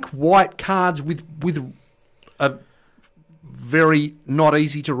blank white cards with a very not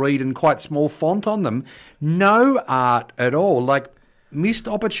easy to read and quite small font on them. No art at all. Like, missed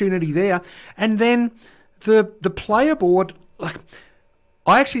opportunity there. And then the player board, like,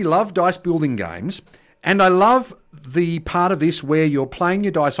 I actually love dice building games, and I love the part of this where you're playing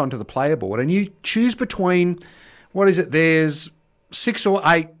your dice onto the player board and you choose between, there's 6 or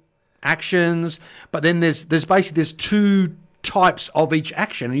 8 actions, but then there's two types of each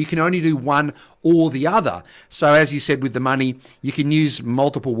action, and you can only do one or the other. So as you said, with the money, you can use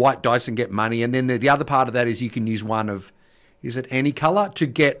multiple white dice and get money, and then the other part of that is you can use one of, is it any colour, to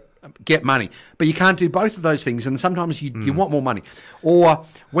get money. But you can't do both of those things, and sometimes you want more money. Or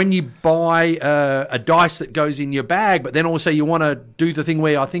when you buy a dice that goes in your bag, but then also you want to do the thing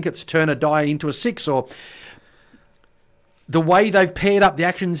where I think it's turn a die into a 6, or the way they've paired up the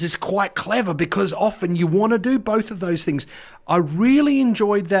actions is quite clever, because often you want to do both of those things. I really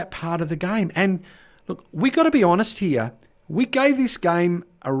enjoyed that part of the game. And look, we got to be honest here. We gave this game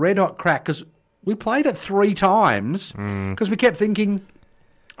a red hot crack because we played it 3 times because we kept thinking,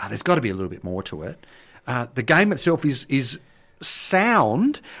 there's got to be a little bit more to it. The game itself is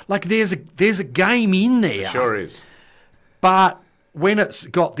sound. Like, there's a game in there. Sure is. But when it's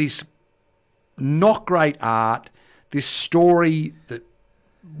got this not great art, this story that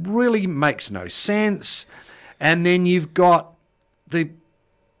really makes no sense, and then you've got the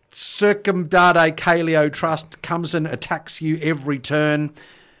Circumdate Caleo Trust comes and attacks you every turn.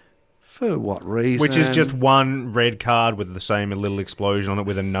 For what reason? Which is just one red card with the same little explosion on it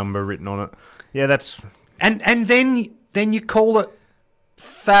with a number written on it. Yeah, that's... And then you call it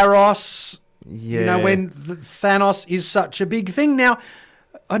Thanos, Yeah. when Thanos is such a big thing. Now,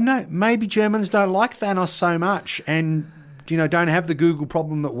 I don't know, maybe Germans don't like Thanos so much and, don't have the Google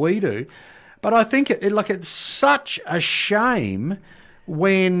problem that we do. But I think it's such a shame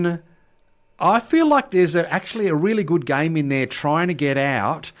when I feel like there's actually a really good game in there trying to get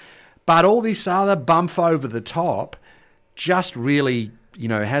out, but all this other bump over the top just really,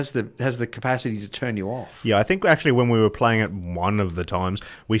 has the capacity to turn you off. Yeah, I think actually when we were playing it one of the times,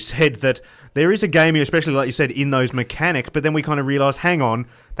 we said that there is a game here, especially like you said, in those mechanics, but then we kind of realised, hang on,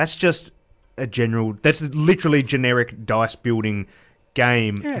 that's just that's literally generic dice building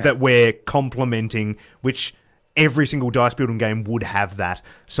game that we're complementing, which every single dice building game would have that.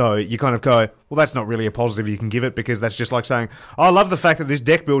 So you kind of go, well, that's not really a positive you can give it, because that's just like saying, I love the fact that this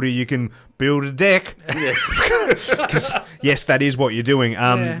deck builder, you can build a deck. Yes. Yes, that is what you're doing.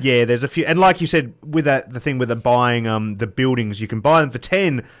 Yeah, there's a few. And like you said, with the thing with the buying the buildings, you can buy them for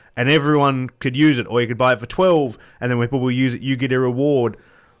 10 and everyone could use it, or you could buy it for 12 and then when people use it, you get a reward.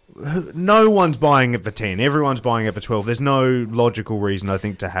 No one's buying it for 10. Everyone's buying it for 12. There's no logical reason, I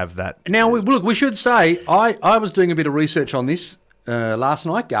think, to have that. Now, we should say, I was doing a bit of research on this last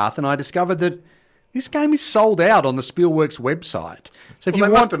night, Garth, and I discovered that this game is sold out on the Spielworks website. So if They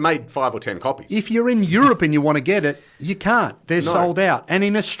must have made 5 or 10 copies. If you're in Europe and you want to get it, you can't. They're sold out. And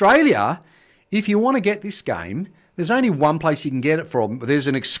in Australia, if you want to get this game, there's only one place you can get it from. There's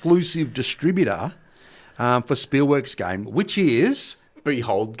an exclusive distributor for Spielworks game, which is...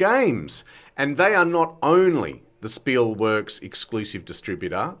 Behold Games. And they are not only the Spielworks exclusive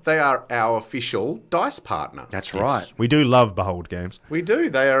distributor. They are our official dice partner. That's right. We do love Behold games. We do.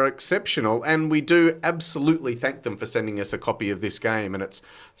 They are exceptional, and we do absolutely thank them for sending us a copy of this game. And it's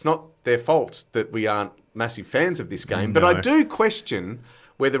not their fault that we aren't massive fans of this game, but I do question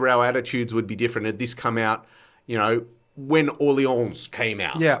whether our attitudes would be different had this come out, when Orleans came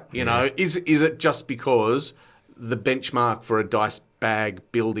out. Yeah. Is it just because the benchmark for a dice bag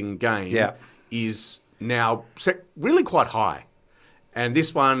building game is now set really quite high, and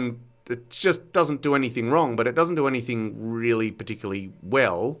this one, it just doesn't do anything wrong, but it doesn't do anything really particularly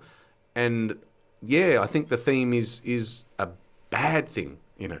well. And I think the theme is a bad thing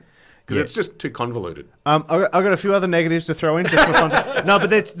in it because it's just too convoluted. I've got a few other negatives to throw in just for fun. No,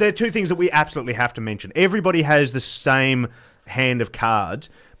 but they're two things that we absolutely have to mention. Everybody has the same hand of cards,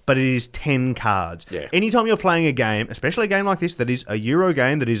 but it is 10 cards. Yeah. Anytime you're playing a game, especially a game like this that is a Euro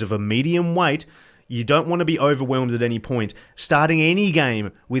game that is of a medium weight, you don't want to be overwhelmed at any point. Starting any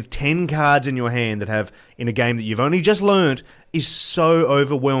game with 10 cards in your hand that have, in a game that you've only just learnt, is so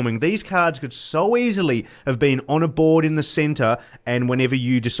overwhelming. These cards could so easily have been on a board in the centre, and whenever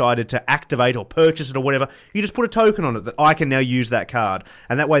you decided to activate or purchase it or whatever, you just put a token on it that I can now use that card.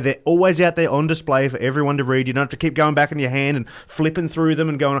 And that way they're always out there on display for everyone to read. You don't have to keep going back in your hand and flipping through them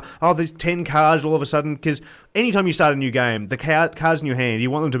and going, oh, there's 10 cards all of a sudden. Because anytime you start a new game, the cards in your hand, you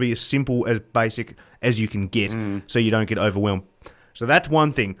want them to be as simple, as basic as you can get so you don't get overwhelmed. So that's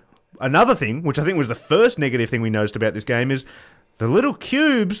one thing. Another thing, which I think was the first negative thing we noticed about this game, is the little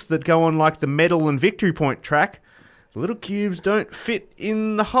cubes that go on like the medal and victory point track. The little cubes don't fit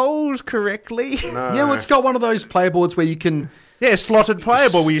in the holes correctly. Yeah, well, it's got one of those player boards where you can... Yeah, slotted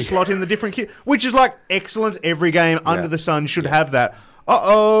playable where you slot in the different cubes, which is like excellent. Every game under the sun should have that.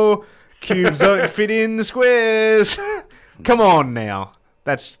 Uh-oh, cubes don't fit in the squares. Come on now.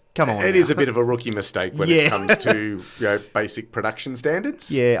 Come on. It is a bit of a rookie mistake when it comes to basic production standards.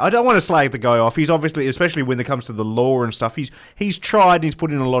 Yeah, I don't want to slag the guy off. He's obviously, especially when it comes to the lore and stuff, he's tried and he's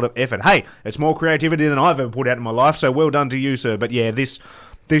put in a lot of effort. Hey, it's more creativity than I've ever put out in my life, so well done to you, sir. But yeah, this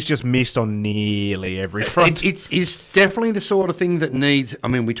just missed on nearly every front. It's definitely the sort of thing that needs... I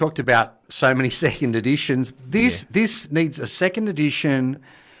mean, we talked about so many second editions. This needs a second edition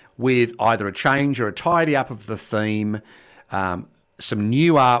with either a change or a tidy up of the theme, some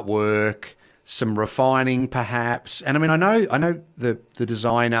new artwork, some refining perhaps. And I mean, I know the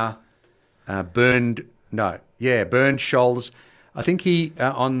designer, Bernd Scholz. I think he,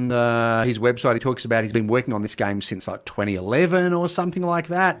 on his website, he talks about he's been working on this game since like 2011 or something like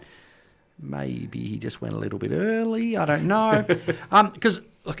that. Maybe he just went a little bit early. I don't know. Because,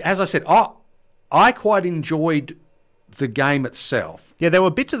 look, as I said, I quite enjoyed the game itself. Yeah, there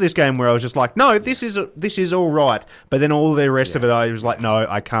were bits of this game where I was just like, no, this is all right. But then all the rest of it, I was like, no,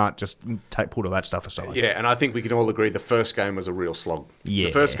 I can't just put all that stuff aside. Yeah, and I think we can all agree the first game was a real slog. Yeah.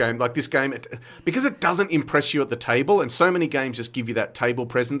 The first game, like this game, because it doesn't impress you at the table, and so many games just give you that table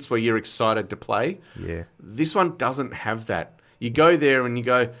presence where you're excited to play. Yeah. This one doesn't have that. You go there and you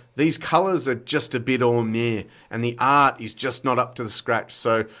go, these colours are just a bit all meh, and the art is just not up to the scratch.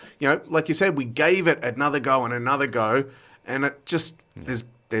 So, like you said, we gave it another go, and it just, there's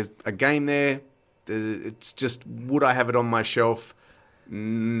a game there. It's just, would I have it on my shelf?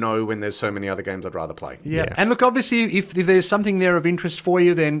 No, when there's so many other games I'd rather play. Yeah. And look, obviously, if there's something there of interest for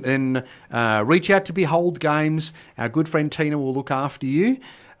you, then reach out to Behold Games. Our good friend Tina will look after you.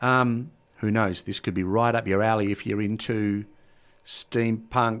 Who knows? This could be right up your alley if you're into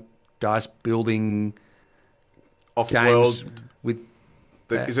steampunk dice building off-world with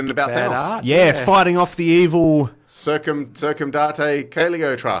isn't it about bad Thanos? art? Yeah, fighting off the evil Circumdate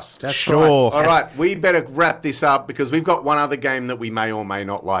Kaleo Trust. That's sure. right. All right, we better wrap this up because we've got one other game that we may or may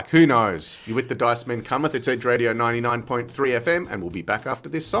not like. Who knows? You're with the Dice Men Cometh. It's Edge Radio 99.3 FM, and we'll be back after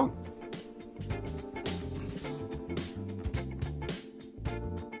this song.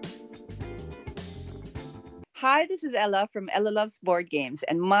 Hi, this is Ella from Ella Loves Board Games,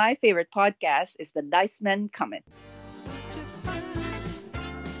 and my favorite podcast is The Dice Men Cometh.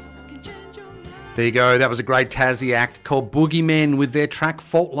 There you go. That was a great Tassie act called Boogeymen with their track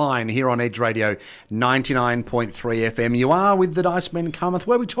Fault Line here on Edge Radio 99.3 FM. You are with the Dice Men Cometh,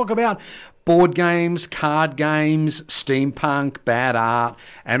 where we talk about board games, card games, steampunk, bad art,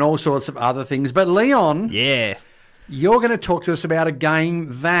 and all sorts of other things. But Leon, you're going to talk to us about a game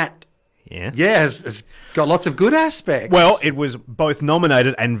that has got lots of good aspects. Well, it was both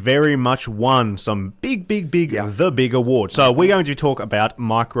nominated and very much won some big the big award. So we're going to talk about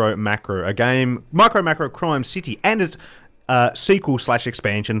Micro Macro, a game, Micro Macro Crime City, and it's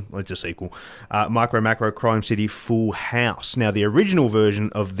sequel/expansion. Well, it's a sequel. Micro Macro Crime City Full House. Now, the original version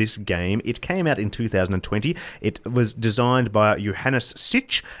of this game, it came out in 2020. It was designed by Johannes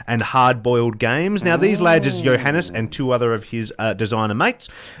Sitch and Hard Boiled Games. Now, these lads is Johannes and two other of his designer mates.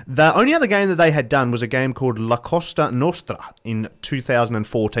 The only other game that they had done was a game called La Costa Nostra in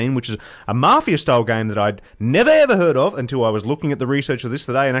 2014, which is a mafia-style game that I'd never ever heard of until I was looking at the research of this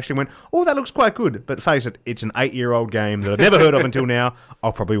today and actually went, oh, that looks quite good. But face it, it's an 8-year-old game that I've never heard of until now.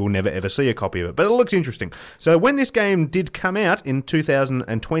 I'll probably will never ever see a copy of it. But it looks interesting. So when this game did come out in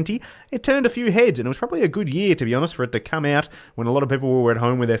 2020, it turned a few heads, and it was probably a good year, to be honest, for it to come out when a lot of people were at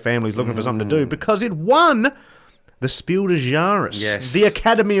home with their families looking for something to do, because it won the Spiel des Jahres, Yes. the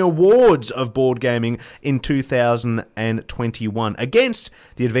Academy Awards of board gaming in 2021, against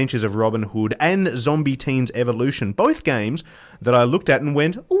The Adventures of Robin Hood and Zombie Teens Evolution, both games that I looked at and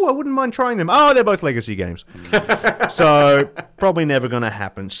went, oh, I wouldn't mind trying them. Oh, they're both legacy games. So, probably never going to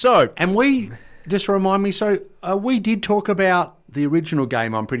happen. So, And we, just remind me, so we did talk about the original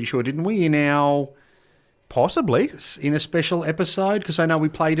game, I'm pretty sure, didn't we, in our... possibly. in a special episode? Because I know we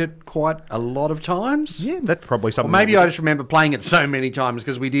played it quite a lot of times. Yeah, that's probably Or something. maybe I just remember playing it so many times,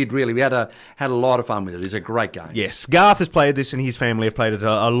 because we did really. We had a lot of fun with it. It's a great game. Yes, Garth has played this and his family have played it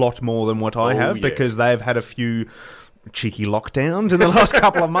a lot more than what I have, yeah. because they've had a few cheeky lockdowns in the last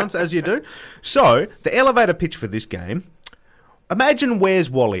couple of months, as you do. So, the elevator pitch for this game, imagine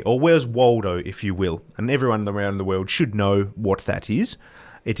Where's Wally, or Where's Waldo, if you will, and everyone around the world should know what that is.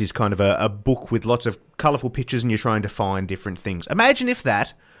 It is kind of a book with lots of colourful pictures and you're trying to find different things. Imagine if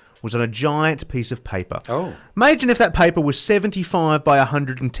that was on a giant piece of paper. Oh. Imagine if that paper was 75 by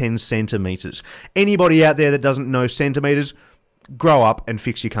 110 centimetres. Anybody out there that doesn't know centimetres, grow up and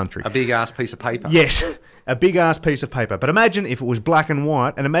fix your country. A big-ass piece of paper. Yes, a big-ass piece of paper. But imagine if it was black and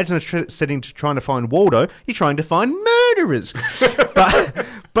white, and imagine a setting to trying to find Waldo, you're trying to find murderers.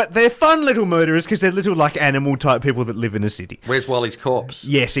 but they're fun little murderers because they're little, like, animal-type people that live in a city. Where's Wally's corpse?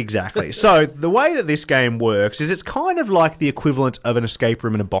 Yes, exactly. So the way that this game works is it's kind of like the equivalent of an escape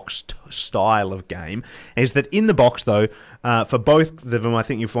room in a box style of game, is that in the box, though, for both of them, I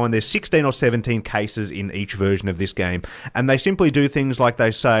think you'll find there's 16 or 17 cases in each version of this game, and they simply do things like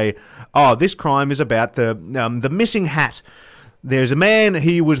they say, oh, this crime is about the missing hat. There's a man,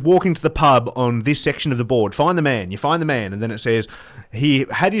 he was walking to the pub on this section of the board. Find the man. You find the man. And then it says he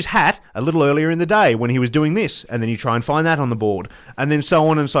had his hat a little earlier in the day when he was doing this. And then you try and find that on the board. And then so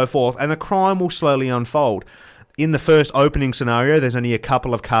on and so forth. And the crime will slowly unfold. In the first opening scenario, there's only a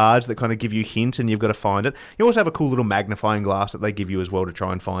couple of cards that kind of give you a hint and you've got to find it. You also have a cool little magnifying glass that they give you as well to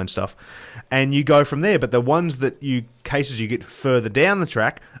try and find stuff. And you go from there. But the ones cases you get further down the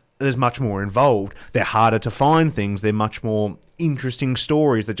track, there's much more involved. They're harder to find things. They're much more interesting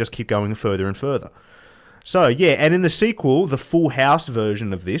stories that just keep going further and further. So, yeah, and in the sequel, the Full House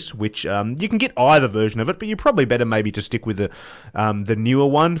version of this, which you can get either version of it, but you're probably better maybe to stick with the newer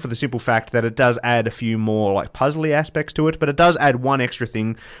one for the simple fact that it does add a few more like puzzly aspects to it, but it does add one extra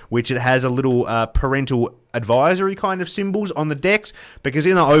thing, which it has a little parental advisory kind of symbols on the decks, because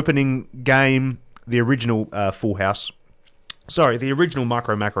in the opening game, the original the original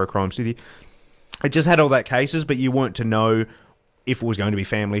Micro Macro Crime City, it just had all that cases, but you weren't to know if it was going to be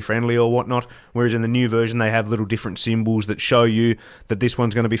family friendly or whatnot, whereas in the new version they have little different symbols that show you that this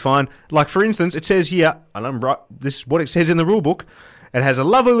one's going to be fine. Like, for instance, it says here, and I'm right, this is what it says in the rule book, it has a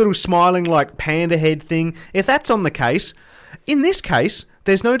lovely little smiling like panda head thing. If that's on the case, in this case,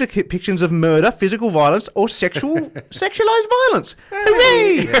 there's no depictions of murder, physical violence, or sexualized violence.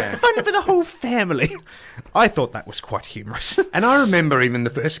 Hooray! Yeah. Fun for the whole family. I thought that was quite humorous. And I remember even the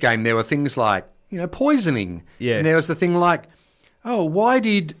first game, there were things like, poisoning. Yeah. And there was the thing like, oh, why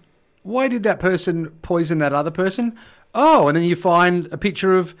did that person poison that other person? Oh, and then you find a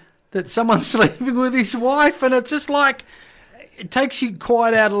picture of that someone's sleeping with his wife, and it's just like, it takes you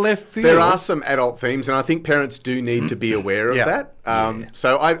quite out of left field. There are some adult themes, and I think parents do need to be aware of Yeah. that.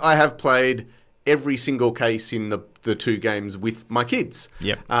 So I have played every single case in the two games with my kids.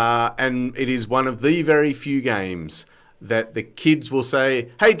 Yep. And it is one of the very few games that the kids will say,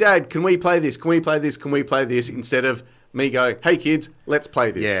 hey, Dad, can we play this? Can we play this? Can we play this? Instead of me going, hey, kids, let's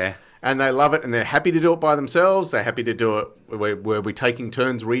play this. Yeah. And they love it, and they're happy to do it by themselves. They're happy to do it where we're taking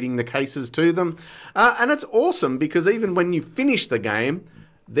turns reading the cases to them. And it's awesome because even when you finish the game,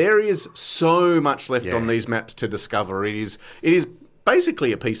 there is so much left on these maps to discover. It is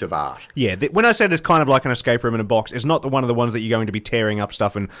basically a piece of art. Yeah, when I said it's kind of like an escape room in a box, it's not one of the ones that you're going to be tearing up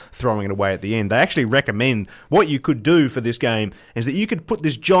stuff and throwing it away at the end. They actually recommend what you could do for this game is that you could put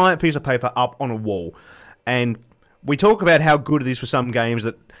this giant piece of paper up on a wall, and we talk about how good it is for some games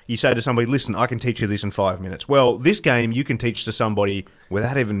that you say to somebody, listen, I can teach you this in 5 minutes. Well, this game you can teach to somebody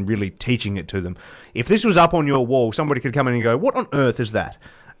without even really teaching it to them. If this was up on your wall, somebody could come in and go, what on earth is that?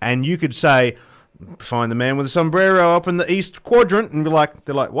 And you could say, find the man with the sombrero up in the east quadrant, and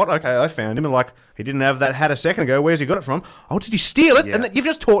they're like, what? Okay, I found him. And like, he didn't have that hat a second ago. Where's he got it from? Oh, did he steal it? Yeah. And you've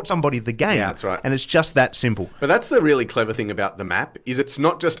just taught somebody the game. Yeah, that's right. And it's just that simple. But that's the really clever thing about the map, is it's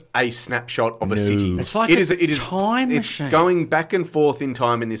not just a snapshot of a city. It's like it a is time it's machine. going back and forth in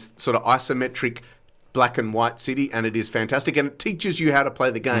time in this sort of isometric black and white city, and it is fantastic, and it teaches you how to play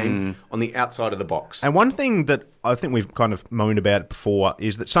the game on the outside of the box. And one thing that I think we've kind of moaned about before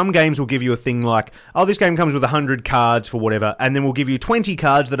is that some games will give you a thing like, oh, this game comes with 100 cards for whatever, and then we'll give you 20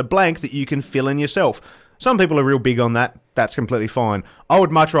 cards that are blank that you can fill in yourself. Some people are real big on that. That's completely fine. I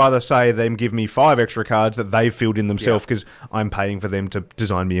would much rather say them give me 5 extra cards that they've filled in themselves because I'm paying for them to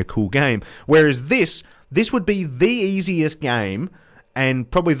design me a cool game. Whereas this would be the easiest game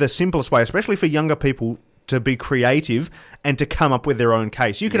and probably the simplest way, especially for younger people, to be creative and to come up with their own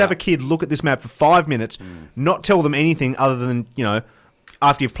case. You could have a kid look at this map for 5 minutes, not tell them anything other than,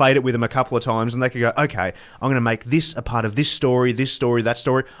 after you've played it with them a couple of times, and they could go, okay, I'm going to make this a part of this story, that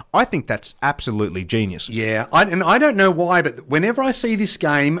story. I think that's absolutely genius. Yeah, and I don't know why, but whenever I see this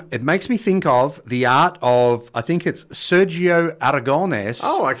game, it makes me think of the art of, I think it's Sergio Aragonés.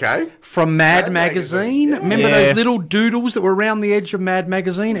 Oh, okay. From Mad Mad Magazine. Magazine. Remember Yeah. those little doodles that were around the edge of Mad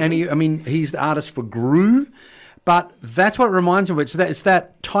Magazine? And he's the artist for Gru. But that's what it reminds me of. It's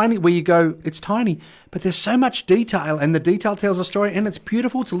that tiny, where you go, it's tiny, but there's so much detail, and the detail tells a story, and it's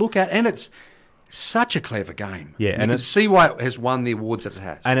beautiful to look at, and it's such a cleave game. Yeah, and and you can it's- see why it has won the awards that it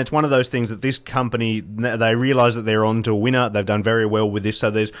has. And it's one of those things that this company, they realise that they're on to a winner. They've done very well with this.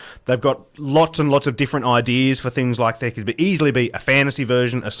 So they've got lots and lots of different ideas for things like there could easily be a fantasy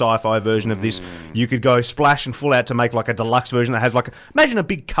version, a sci-fi version of this. You could go splash and full out to make like a deluxe version that has imagine a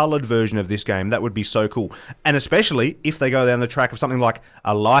big coloured version of this game. That would be so cool. And especially if they go down the track of something like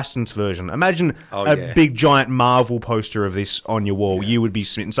a licensed version. Imagine a big giant Marvel poster of this on your wall. You would be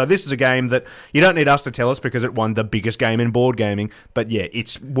smitten. So this is a game that you don't need us to tell us because it won the biggest game in board gaming. But yeah,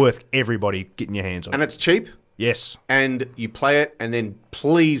 it's worth everybody getting your hands on. And it's cheap. Yes. And you play it, and then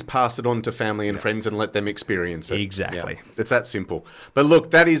please pass it on to family and friends and let them experience it. Exactly. Yeah, it's that simple. But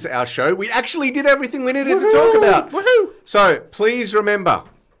look, that is our show. We actually did everything we needed to talk about. Woohoo! So please remember,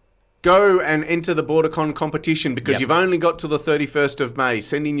 go and enter the BorderCon competition because you've only got till the 31st of May.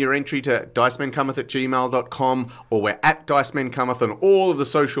 Send in your entry to dicemancometh@gmail.com, or we're at DicemenCometh on all of the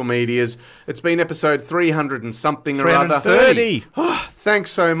social medias. It's been episode 300 and something or other. 330.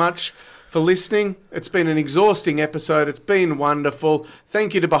 Thanks so much for listening. It's been an exhausting episode. It's been wonderful.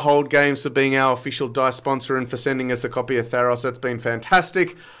 Thank you to Behold Games for being our official dice sponsor and for sending us a copy of Tharos. It's been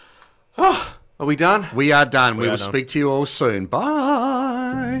fantastic. Oh, are we done? We are done. We are will done. speak to you all soon.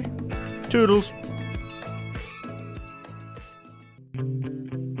 Bye. Toodles.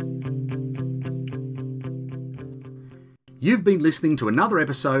 You've been listening to another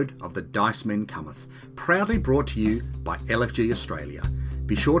episode of The Dice Men Cometh, proudly brought to you by LFG Australia.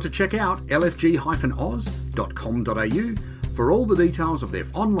 Be sure to check out lfg-oz.com.au for all the details of their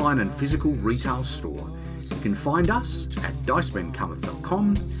online and physical retail store. You can find us at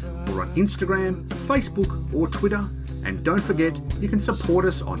dicemancometh.com or on Instagram, Facebook or Twitter. And don't forget, you can support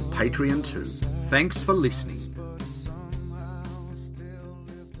us on Patreon too. Thanks for listening.